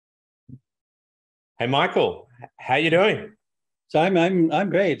Hey, Michael, how you doing? So I'm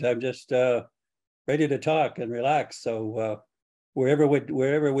great. I'm just ready to talk and relax. So wherever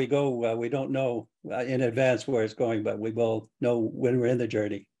we go, we don't know in advance where it's going, but we will know when we're in the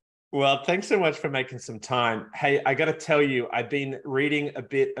journey. Well, thanks so much for making some time. Hey, I got to tell you, I've been reading a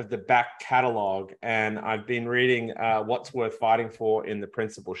bit of the back catalog, and I've been reading What's Worth Fighting For in the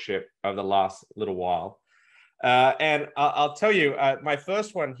Principalship over the last little while. And I'll tell you, my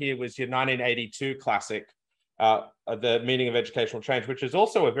first one here was your 1982 classic, The Meaning of Educational Change, which is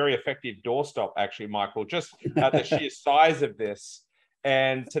also a very effective doorstop, actually, Michael, just the sheer size of this.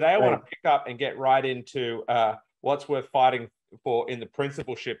 And today I want Right. to pick up and get right into what's worth fighting for in the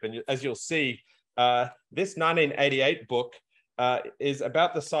principalship. And as you'll see, this 1988 book is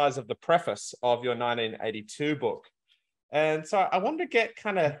about the size of the preface of your 1982 book. And so I wanted to get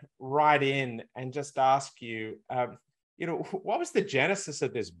kind of right in and just ask you, what was the genesis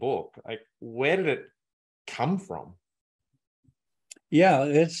of this book? Like, where did it come from? Yeah,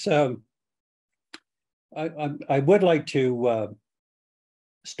 it's I would like to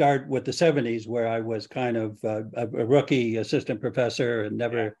start with the 70s where I was kind of a rookie assistant professor and Yeah.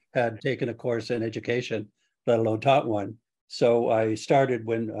 never had taken a course in education, let alone taught one. So I started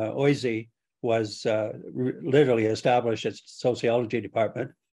when OISE was literally established its sociology department,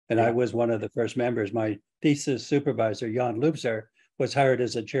 and I Yeah. was one of the first members. My thesis supervisor, Jan Lubzer, was hired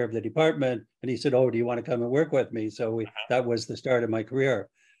as the chair of the department, and he said, "Oh, do you want to come and work with me?" So that was the start of my career.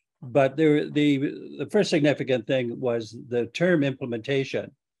 But the first significant thing was the term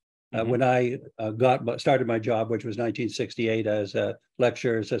implementation. Mm-hmm. When I started my job, which was 1968 as a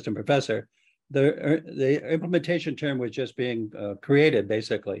lecturer assistant professor, the implementation term was just being created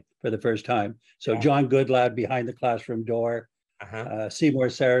basically for the first time. So Yeah. John Goodlad, Behind the Classroom Door, Uh-huh. Seymour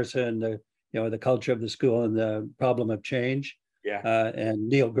Saracen, the culture of the school and the problem of change, Yeah. and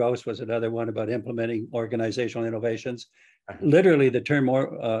Neil Gross was another one about implementing organizational innovations. Uh-huh. Literally, the term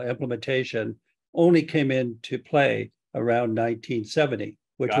implementation only came into play around 1970,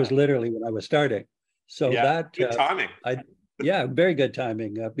 which Got was it. literally when I was starting. So Yeah. that Good timing. I yeah, very good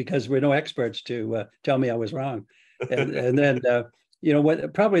timing because we're no experts to tell me I was wrong. And then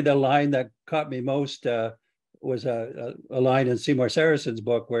what probably the line that caught me most was a line in Seymour Saracen's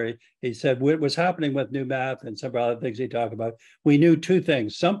book where he said what was happening with new math and some other things he talked about. We knew two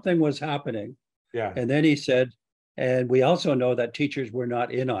things: something was happening, Yeah. and then he said, and we also know that teachers were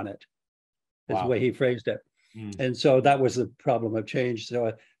not in on it. Is the Wow. way he phrased it. Mm. And so that was the problem of change.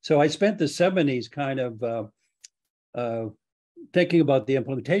 So I spent the 70s kind of uh, thinking about the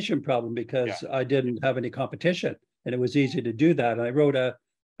implementation problem Yeah. because I didn't have any competition, and it was easy to do that. And I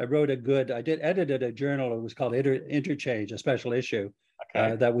did edited a journal. It was called Interchange, a special issue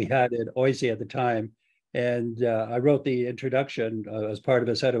Okay. that we had at OISE at the time. And I wrote the introduction as part of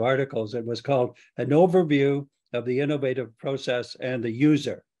a set of articles. It was called An Overview of the Innovative Process and the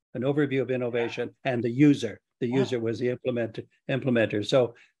User, an overview of innovation and the user. The Wow. user was the implementer.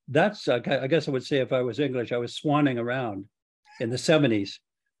 So that's, I guess I would say if I was English, I was swanning around in the 70s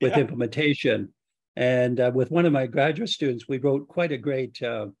with Yeah. implementation. And with one of my graduate students, we wrote quite a great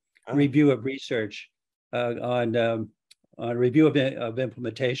Uh, review of research on review of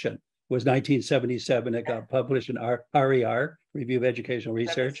implementation. It was 1977. It got published in RER, Review of Educational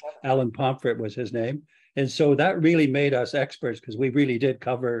Research. 77. Alan Pomfret was his name. And so that really made us experts because we really did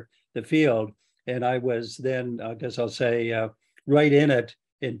cover the field. And I was then, I guess I'll say, right in it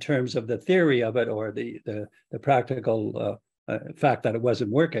in terms of the theory of it or the practical fact that it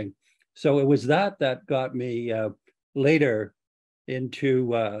wasn't working. So it was that got me later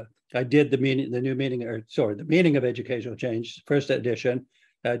into I did the meaning of educational change, first edition,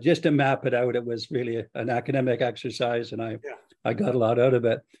 just to map it out. It was really an academic exercise, and I Yeah. I got a lot out of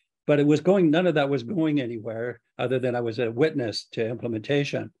it. But none of that was going anywhere other than I was a witness to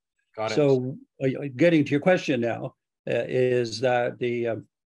implementation. Got it. So getting to your question now is that the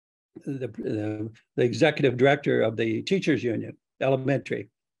executive director of the teachers union, elementary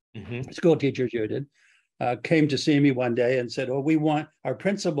Mm-hmm. school teachers union, came to see me one day and said, "Oh, our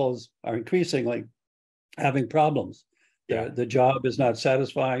principals are increasingly having problems. Yeah. The job is not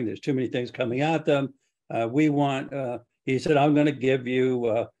satisfying. There's too many things coming at them. We want," he said, "I'm going to give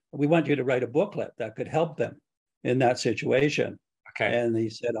you, we want you to write a booklet that could help them in that situation." Okay. And he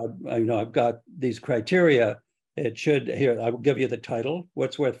said, I've got these criteria. Here, I will give you the title,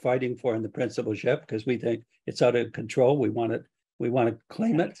 What's Worth Fighting For in the Principalship, because we think it's out of control. We want to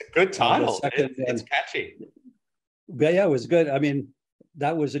claim it. It's a good The title. second It's one, catchy. yeah, it was good. I mean,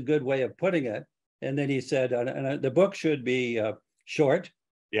 that was a good way of putting it. And then he said, the book should be short.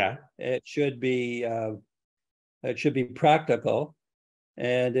 Yeah. It should be practical,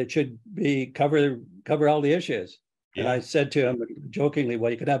 and it should be cover cover all the issues. And Yeah. I said to him jokingly,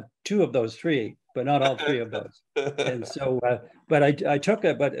 well, you could have two of those three, but not all three of those. And so, but I took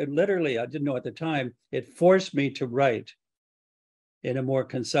it, but literally, I didn't know at the time, it forced me to write in a more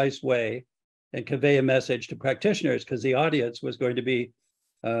concise way and convey a message to practitioners, because the audience was going to be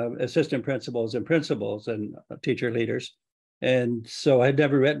assistant principals and principals and teacher leaders. And so I'd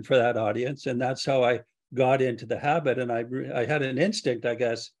never written for that audience. And that's how I got into the habit. And I had an instinct, I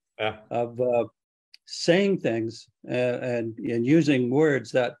guess, Yeah. of saying things and using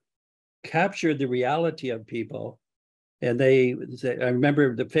words that captured the reality of people. And I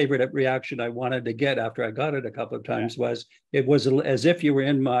remember the favorite reaction I wanted to get after I got it a couple of times was, it was as if you were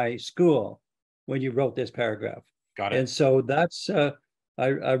in my school when you wrote this paragraph. Got it. And so that's,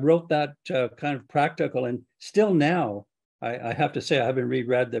 I wrote that kind of practical, and still now, I have to say, I haven't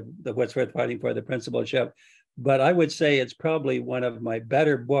reread the What's Worth Fighting For, the Principalship, but I would say it's probably one of my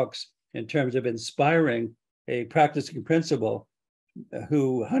better books in terms of inspiring a practicing principal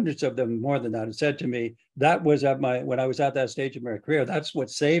who hundreds of them, more than that, have said to me, that was when I was at that stage of my career, that's what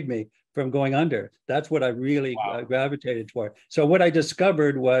saved me from going under. That's what I really gravitated toward. So what I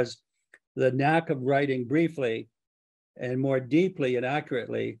discovered was the knack of writing briefly and more deeply and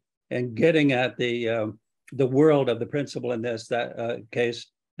accurately, and getting at the world of the principal in this case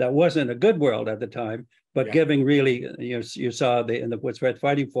that wasn't a good world at the time, but giving really, you saw in the What's Worth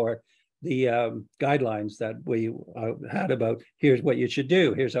Fighting For, the guidelines that we had about, here's what you should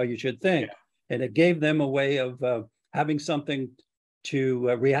do, here's how you should think. And it gave them a way of having something to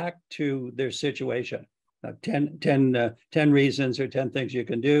react to their situation. 10 reasons or 10 things you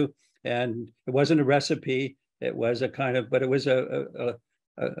can do. And it wasn't a recipe, it was a kind of, but it was a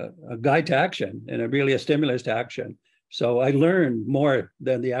guide to action, and really a stimulus to action. So I learned more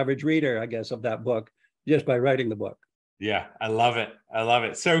than the average reader, I guess, of that book just by writing the book. Yeah, I love it. I love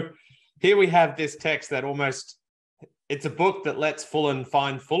it. So here we have this text that it's a book that lets Fullan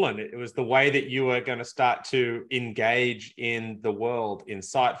find Fullan. It was the way that you were going to start to engage in the world: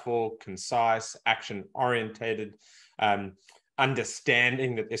 insightful, concise, action-orientated,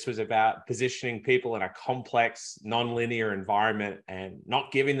 understanding that this was about positioning people in a complex, non-linear environment and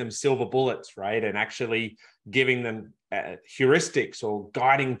not giving them silver bullets, right? And actually giving them heuristics or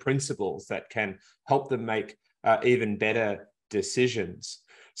guiding principles that can help them make even better decisions.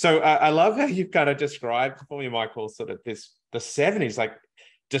 So I love how you've kind of described for me, Michael, sort of the 70s, like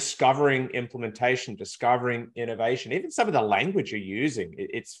discovering implementation, discovering innovation, even some of the language you're using.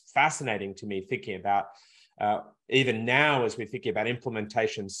 It's fascinating to me thinking about even now, as we think about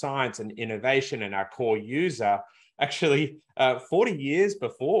implementation science and innovation and our core user, actually 40 years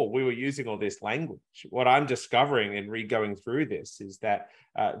before we were using all this language. What I'm discovering and re-going through this is that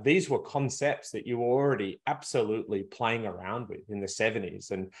these were concepts that you were already absolutely playing around with in the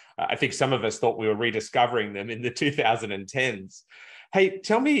 70s. And I think some of us thought we were rediscovering them in the 2010s. Hey,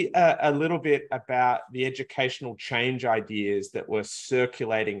 tell me a little bit about the educational change ideas that were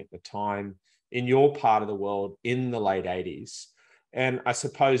circulating at the time in your part of the world in the late 80s. And I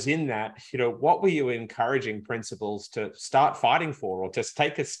suppose in that, what were you encouraging principals to start fighting for, or to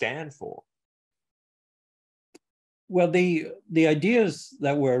take a stand for? Well, the ideas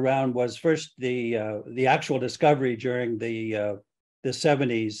that were around was first the actual discovery during the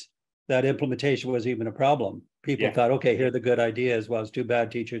 70s that implementation was even a problem. People thought, okay, here are the good ideas. Well, it's too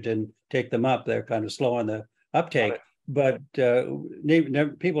bad teachers didn't take them up. They're kind of slow on the uptake. But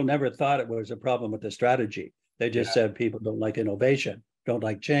people never thought it was a problem with the strategy. They just said people don't like innovation, don't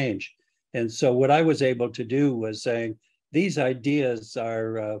like change. And so what I was able to do was saying, these ideas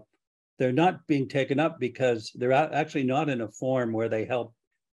are, they're not being taken up because they're actually not in a form where they help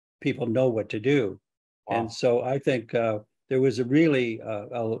people know what to do. Wow. And so I think there was a really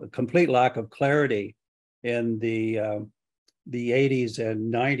a complete lack of clarity in the 80s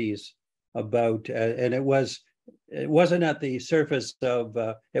and 90s about, and it wasn't at the surface of,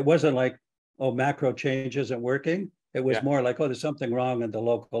 it wasn't like, oh, macro change isn't working. It was more like, oh, there's something wrong at the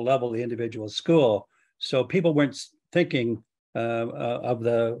local level, the individual school. So people weren't thinking of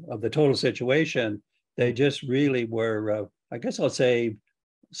the total situation. They just really were, I guess I'll say,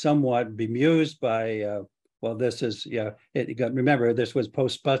 somewhat bemused by, well, this is, remember, this was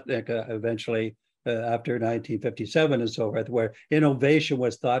post-Sputnik eventually after 1957 and so forth, where innovation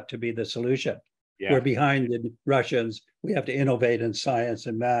was thought to be the solution. We're behind the Russians. We have to innovate in science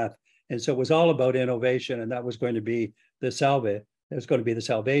and math. And so it was all about innovation, and that was going to be the salve. It was going to be the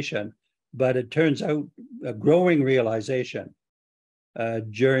salvation. But it turns out a growing realization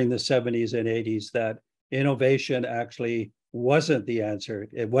during the 70s and 80s that innovation actually wasn't the answer.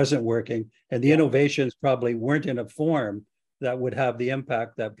 It wasn't working. And the innovations probably weren't in a form that would have the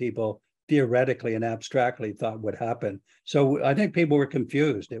impact that people theoretically and abstractly thought would happen. So I think people were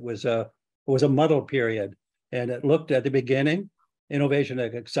confused. It was a muddled period, and it looked at the beginning innovation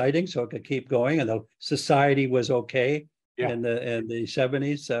like exciting, so it could keep going, and the society was okay Yeah. in the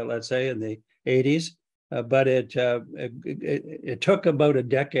 70s, let's say in the 80s. But it took about a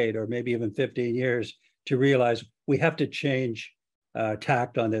decade or maybe even 15 years to realize we have to change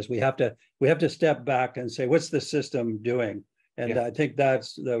tact on this. We have to step back and say, what's the system doing? And Yeah. I think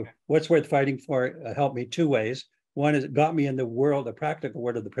that's what's worth fighting for. Helped me two ways. One is it got me in the practical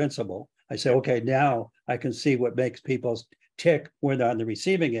world of the principle. I say, okay, now I can see what makes people tick when they're on the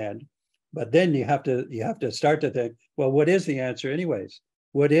receiving end. But then you have to start to think, well, what is the answer anyways?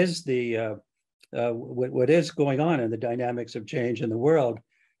 What is what is going on in the dynamics of change in the world?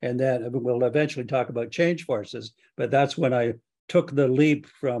 And then we'll eventually talk about change forces. But that's when I took the leap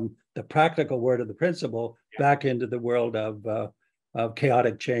from the practical world of the principle back into the world of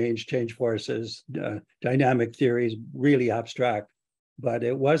chaotic change forces, dynamic theories, really abstract. But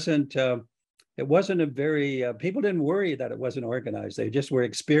it wasn't a very people didn't worry that it wasn't organized. They just were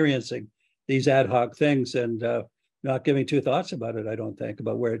experiencing these ad hoc things and not giving two thoughts about it. I don't think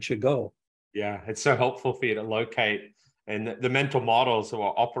about where it should go. Yeah, it's so helpful for you to locate and the mental models that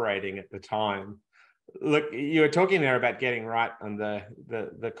were operating at the time. Look, you were talking there about getting right on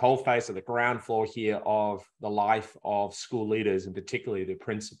the cold face or the ground floor here of the life of school leaders, and particularly the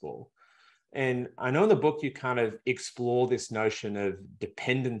principal. And I know in the book you kind of explore this notion of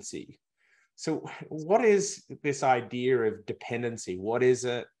dependency. So what is this idea of dependency? What is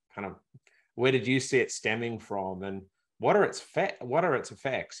it? Kind of, where did you see it stemming from? And what are its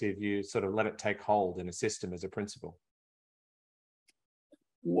effects if you sort of let it take hold in a system as a principal?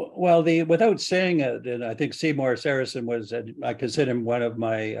 Well, without saying it, and I think Seymour Saracen was, I consider him one of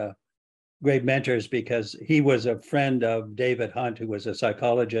my great mentors because he was a friend of David Hunt, who was a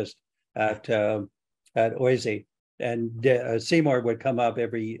psychologist at OISE. And Seymour would come up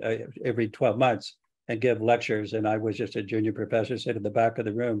every 12 months and give lectures, and I was just a junior professor sitting in the back of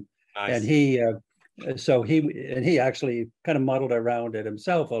the room. Nice. And he actually kind of muddled around it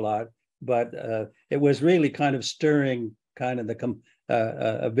himself a lot, but it was really kind of stirring kind of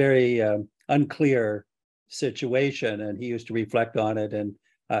a very unclear situation, and he used to reflect on it. And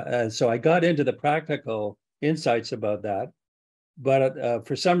so I got into the practical insights about that, but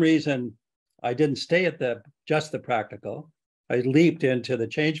for some reason, I didn't stay at just the practical. I leaped into the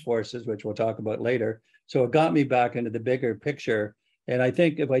change forces, which we'll talk about later. So it got me back into the bigger picture. And I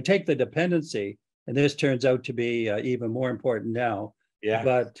think if I take the dependency, and this turns out to be even more important now,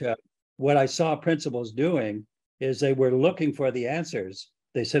 but what I saw principals doing is they were looking for the answers.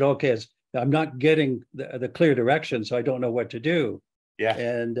 They said, okay, I'm not getting the clear direction, so I don't know what to do. Yeah.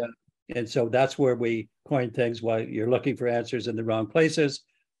 And so that's where we coined things. While you're looking for answers in the wrong places,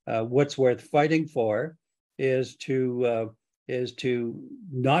 what's worth fighting for is to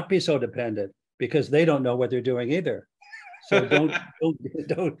not be so dependent, because they don't know what they're doing either. So don't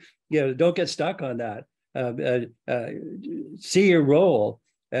get stuck on that. See your role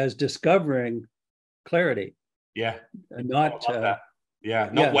as discovering clarity. Yeah. And not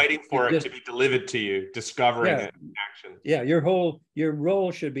not waiting for it to be delivered to you, discovering it in action. Yeah, your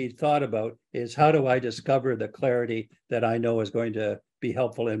role should be thought about is, how do I discover the clarity that I know is going to be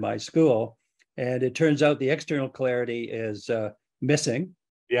helpful in my school? And it turns out the external clarity is missing.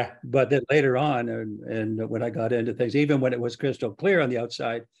 Yeah. But then later on, and when I got into things, even when it was crystal clear on the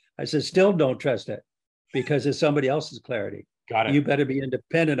outside, I said, still don't trust it, because it's somebody else's clarity. Got it. You better be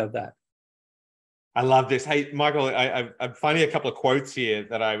independent of that. I love this. Hey, Michael, I'm finding a couple of quotes here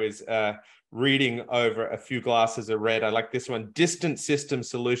that I was reading over a few glasses of red. I like this one. Distant system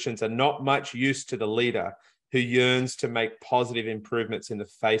solutions are not much use to the leader who yearns to make positive improvements in the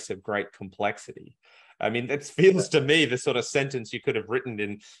face of great complexity. I mean, that feels to me the sort of sentence you could have written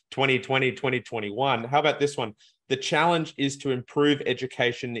in 2020, 2021. How about this one? The challenge is to improve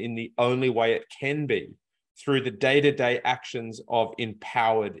education in the only way it can be, through the day-to-day actions of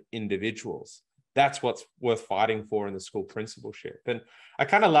empowered individuals. That's what's worth fighting for in the school principalship. And I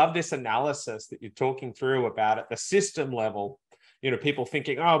kind of love this analysis that you're talking through about at the system level. People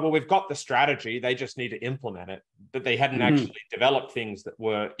thinking, oh, well, we've got the strategy, they just need to implement it. But they hadn't actually developed things that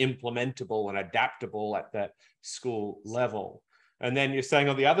were implementable and adaptable at that school level. And then you're saying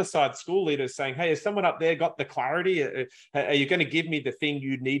on the other side, school leaders saying, hey, has someone up there got the clarity? Are you going to give me the thing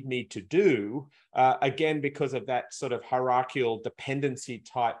you need me to do? Again, because of that sort of hierarchical dependency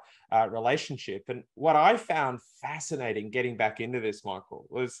type relationship. And what I found fascinating getting back into this, Michael,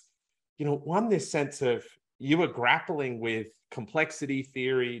 was, one, this sense of you were grappling with complexity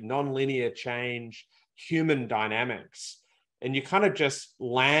theory, nonlinear change, human dynamics. and you kind of just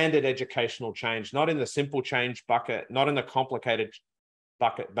landed educational change, not in the simple change bucket, not in the complicated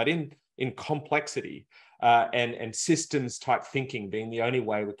bucket, but in complexity and systems type thinking being the only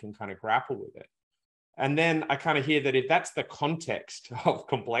way we can kind of grapple with it. And then I kind of hear that if that's the context of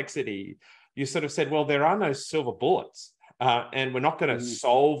complexity, you sort of said, well, there are no silver bullets. And we're not going to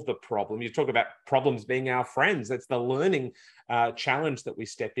solve the problem. You talk about problems being our friends. That's the learning challenge that we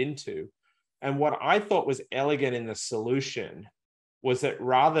step into. And what I thought was elegant in the solution was that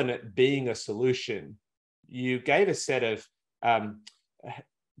rather than it being a solution, you gave a set of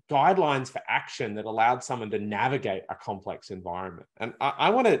guidelines for action that allowed someone to navigate a complex environment. And I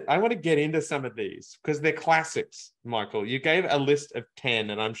want to get into some of these because they're classics, Michael. You gave a list of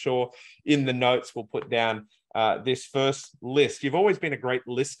 10, and I'm sure in the notes we'll put down this first list. You've always been a great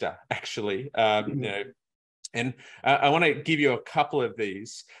lister, actually. You know, and I want to give you a couple of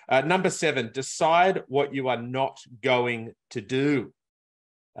these. Number 7, decide what you are not going to do.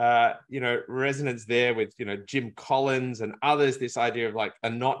 You know, resonance there with, you know, Jim Collins and others, this idea of like a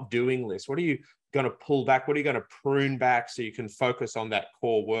not doing list. What are you going to pull back? What are you going to prune back so you can focus on that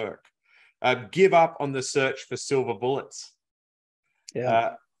core work? Give up on the search for silver bullets.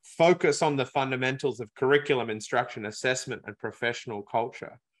 Focus on the fundamentals of curriculum, instruction, assessment, and professional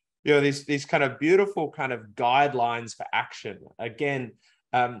culture. You know, these kind of beautiful kind of guidelines for action. Again,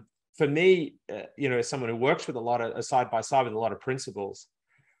 for me, you know, as someone who works with a lot of side by side with a lot of principles,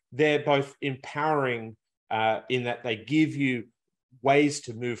 they're both empowering in that they give you ways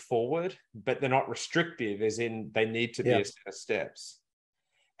to move forward, but they're not restrictive, as in they need to be a set of steps.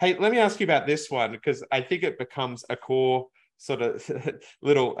 Hey, let me ask you about this one, because I think it becomes a core sort of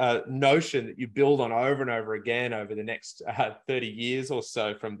little notion that you build on over and over again over the next 30 years or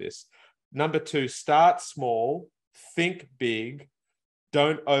so from this. Number 2, start small, think big,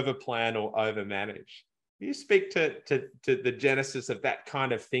 don't overplan or overmanage. Can you speak to the genesis of that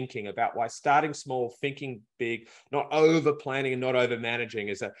kind of thinking about why starting small, thinking big, not over planning and not over managing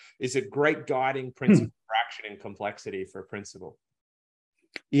is a great guiding principle for action in complexity for a principal?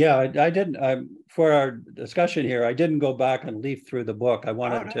 Yeah, I didn't. For our discussion here, I didn't go back and leaf through the book. I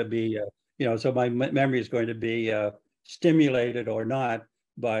wanted to be, you know, so my memory is going to be stimulated or not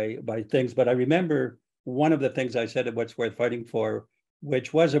by things. But I remember one of the things I said at What's Worth Fighting For,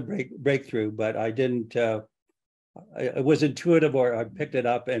 which was a breakthrough, but I didn't. It was intuitive, or I picked it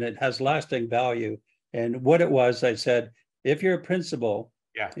up, and it has lasting value. And what it was, I said, if you're a principal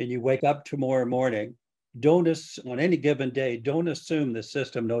and you wake up tomorrow morning, on any given day, don't assume the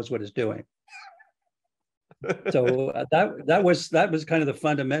system knows what it's doing. So that was kind of the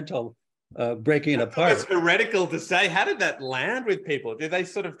fundamental breaking it apart. It's heretical to say. How did that land with people? Did they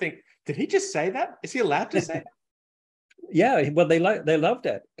sort of think, did he just say that? Is he allowed to say that? Yeah, well, they loved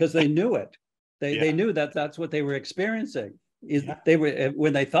it because they knew it. They knew that that's what they were experiencing. They were,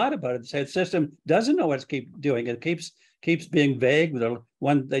 when they thought about it, they said, system doesn't know what's doing. It keeps being vague.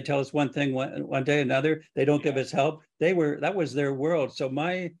 They tell us one thing one day, another. They don't give us help. That was their world. So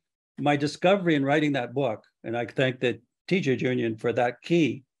my discovery in writing that book, and I thank the Teachers Union for that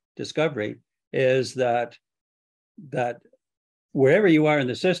key discovery, is that wherever you are in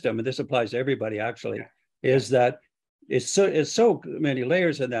the system, and this applies to everybody actually, is that it's so many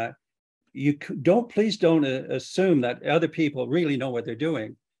layers in that. Please don't assume that other people really know what they're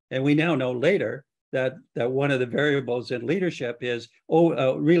doing. And we now know later that one of the variables in leadership is,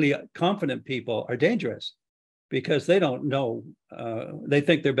 really confident people are dangerous because they don't know, they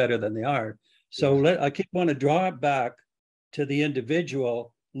think they're better than they are. So I keep want to draw it back to the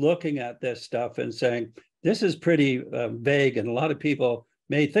individual looking at this stuff and saying, this is pretty vague, and a lot of people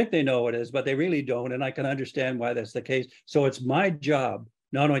may think they know what it is, but they really don't. And I can understand why that's the case. So it's my job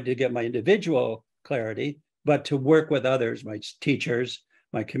not only to get my individual clarity, but to work with others, my teachers,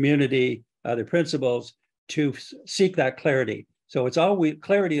 my community, other principals, to seek that clarity. So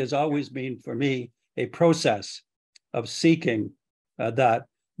clarity has always been for me a process of seeking that,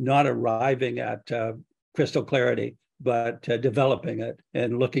 not arriving at crystal clarity, but developing it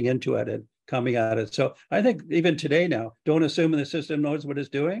and looking into it and coming at it. So I think even today now, don't assume the system knows what it's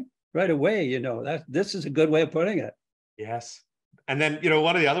doing right away. You know, this is a good way of putting it. Yes. And then, you know,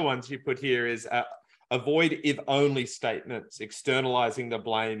 one of the other ones you put here is avoid if-only statements, externalizing the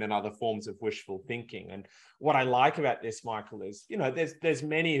blame and other forms of wishful thinking. And what I like about this, Michael, is, you know, there's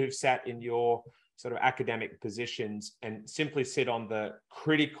many who've sat in your sort of academic positions and simply sit on the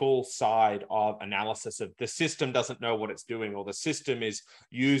critical side of analysis of the system doesn't know what it's doing, or the system is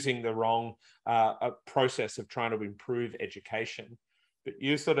using the wrong process of trying to improve education. But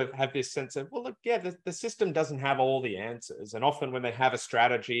you sort of have this sense of, well, look, the system doesn't have all the answers. And often when they have a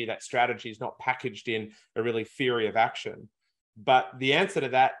strategy, that strategy is not packaged in a really theory of action. But the answer to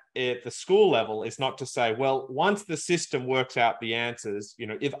that at the school level is not to say, well, once the system works out the answers,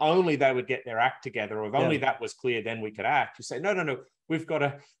 if only they would get their act together, or if only that was clear, then we could act. You say, no, we've got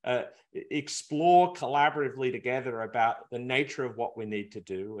to explore collaboratively together about the nature of what we need to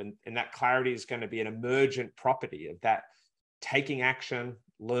do. And that clarity is going to be an emergent property of that taking action,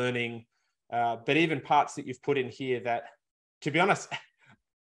 learning, but even parts that you've put in here that, to be honest,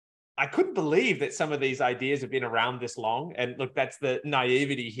 I couldn't believe that some of these ideas have been around this long. And look, that's the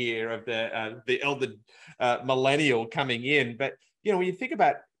naivety here of the elder millennial coming in. But, when you think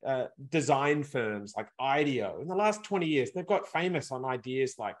about design firms like IDEO, in the last 20 years, they've got famous on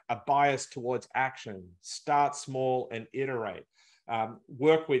ideas like a bias towards action, start small and iterate,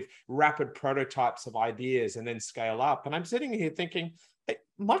 work with rapid prototypes of ideas and then scale up. And I'm sitting here thinking, hey,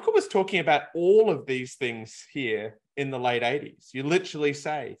 Michael was talking about all of these things here in the late 80s. You literally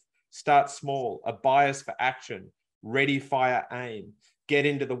say, start small, a bias for action, ready, fire, aim, get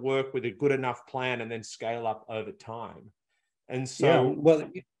into the work with a good enough plan and then scale up over time. And so,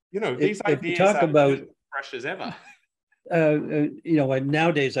 these ideas are about fresh as ever.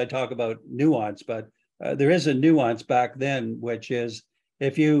 Nowadays I talk about nuance, but there is a nuance back then, which is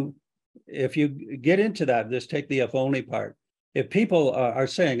if you get into that, just take the if only part. If people are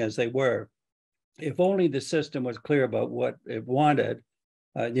saying, as they were, if only the system was clear about what it wanted,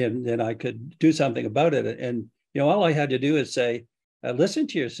 then I could do something about it. And all I had to do is say, listen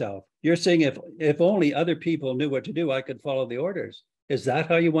to yourself. You're saying if only other people knew what to do, I could follow the orders. Is that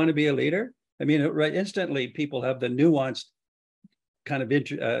how you want to be a leader? I mean, right instantly, people have the nuanced kind of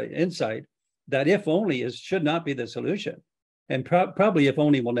insight that if only should not be the solution. And probably if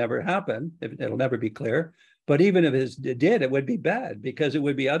only will never happen. It'll never be clear. But even if it did, it would be bad because it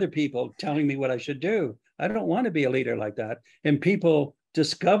would be other people telling me what I should do. I don't want to be a leader like that. And people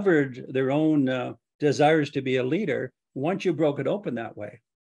discovered their own desires to be a leader once you broke it open that way.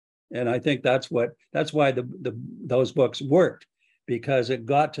 And I think that's why those books worked, because it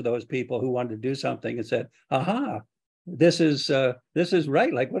got to those people who wanted to do something and said, aha, this is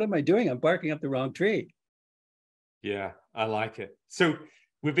right. Like, what am I doing? I'm barking up the wrong tree. Yeah, I like it. So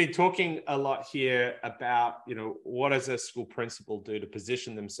we've been talking a lot here about, what does a school principal do to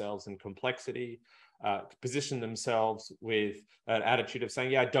position themselves in complexity, position themselves with an attitude of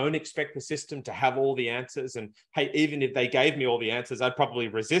saying, I don't expect the system to have all the answers. And hey, even if they gave me all the answers, I'd probably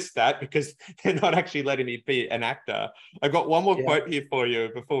resist that because they're not actually letting me be an actor. I've got one more quote here for you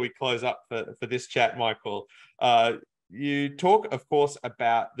before we close up for this chat, Michael. You talk, of course,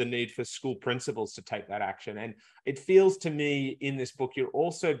 about the need for school principals to take that action. And it feels to me in this book, you're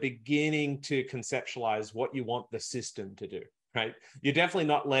also beginning to conceptualize what you want the system to do, right? You're definitely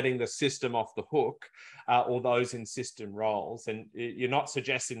not letting the system off the hook or those in system roles. And you're not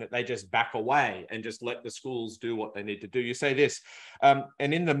suggesting that they just back away and just let the schools do what they need to do. You say this, and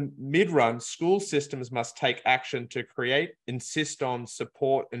in the mid-run, school systems must take action to create, insist on,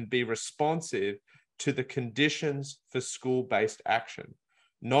 support, and be responsive to the conditions for school-based action,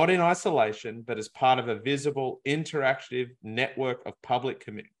 not in isolation, but as part of a visible, interactive network of public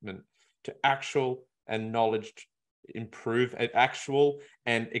commitment to actual and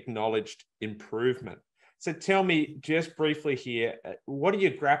acknowledged improvement. So tell me just briefly here, what are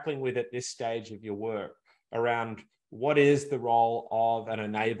you grappling with at this stage of your work around what is the role of an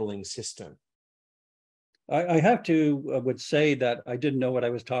enabling system? I have to would say that I didn't know what I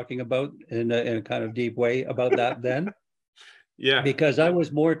was talking about in a kind of deep way about that then. Yeah. Because I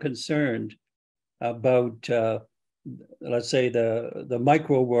was more concerned about, let's say, the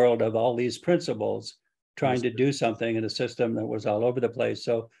micro world of all these principles trying to do something in a system that was all over the place.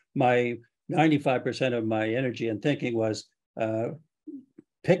 So my 95% of my energy and thinking was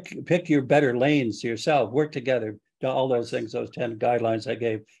pick your better lanes yourself, work together, all those things, those 10 guidelines I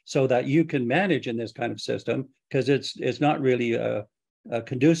gave, so that you can manage in this kind of system, because it's not really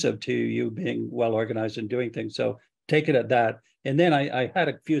conducive to you being well organized and doing things. So take it at that. And then I had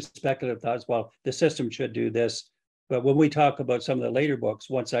a few speculative thoughts. Well, the system should do this. But when we talk about some of the later books,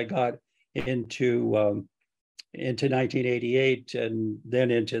 once I got into 1988 and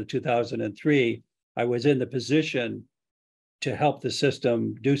then into 2003, I was in the position to help the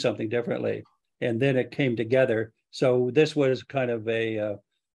system do something differently. And then it came together. So this was kind of a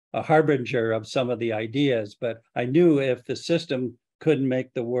harbinger of some of the ideas, but I knew if the system couldn't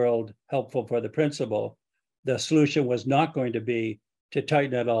make the world helpful for the principal, the solution was not going to be to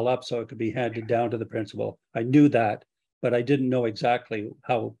tighten it all up so it could be handed down to the principal. I knew that, but I didn't know exactly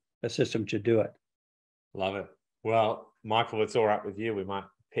how a system should do it. Love it. Well, Michael, it's all right with you. We might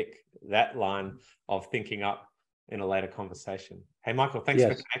pick that line of thinking up in a later conversation. Hey, Michael, thanks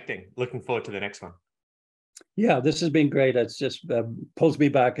for connecting. Looking forward to the next one. Yeah, this has been great. It's just pulls me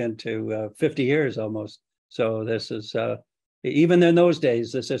back into 50 years almost. So this is, even in those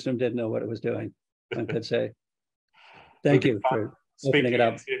days, the system didn't know what it was doing, one could say. Thank It'll be you fun. for Speak opening to it you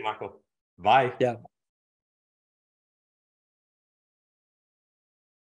again up. soon, Michael. Bye. Yeah.